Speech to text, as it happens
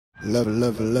Level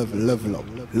up.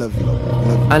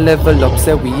 And level up,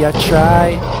 say we a try.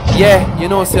 Yeah, you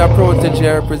know, say a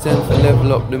Protoje represent for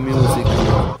level up the music.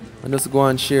 And just go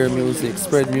and share music,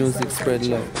 spread love.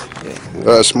 Yeah.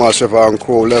 That's massive and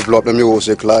cool. Level up the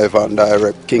music live and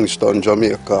direct, Kingston,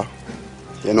 Jamaica.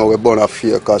 You know, we're born a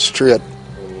faker straight.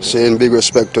 Saying big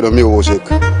respect to the music.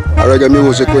 Reggae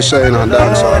music we're saying and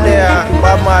dance.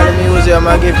 Bob Marley Museum,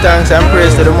 I give thanks and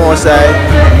praise to the Most High.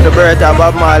 The birth of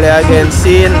Bob Marley again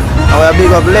seen. And we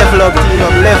big up level up team,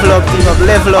 level up team,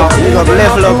 level up team,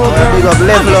 level up team, big up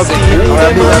level up team. We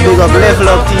big up level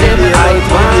up team.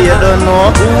 You don't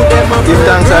know. Give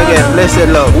thanks again,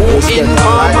 blessed love. Who in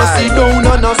pharmacy down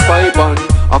on a spy band?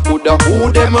 I coulda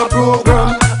who them a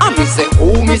program. And me say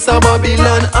who Miss a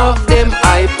Babylon of them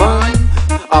iPhone.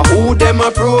 Who them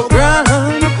a program?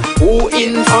 Who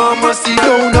in pharmacy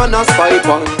down on a spy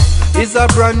band? Is a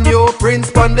brand new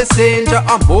prince on the scene.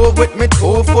 I move with me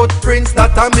 2 footprints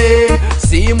that I made.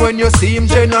 See him when you see him,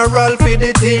 general for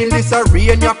the team. This a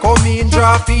rain you come in,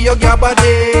 draw for your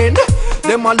gabardine.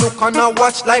 Them a look and a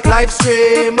watch like live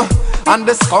stream. And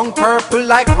the skunk purple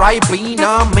like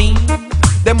Ribena me.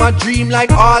 Them a dream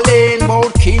like Arlene.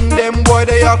 Bout king, them boy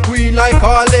they a queen like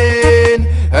Arlene.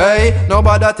 Hey,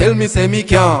 nobody tell me say me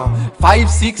can't. 5,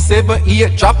 6, 7,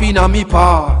 8 dropping on me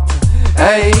part.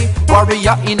 Hey,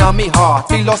 warrior in a me heart,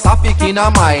 philosophic in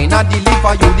a mind, I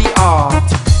deliver you the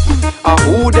art.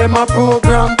 Who them a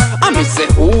program? I me say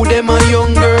who them a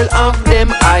young girl of them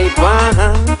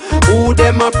iPhone. Who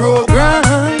them a program?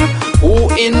 Who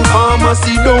in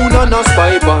pharmacy down on a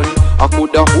spy band? I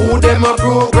coulda who them a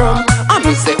program? I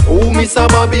me say who Miss a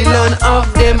Babylon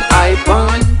of them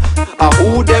iPhone.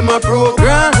 Who them a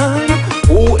program?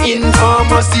 Who in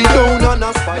pharmacy down on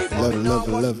a spy band?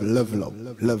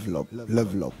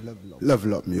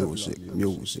 Level up music,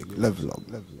 level up.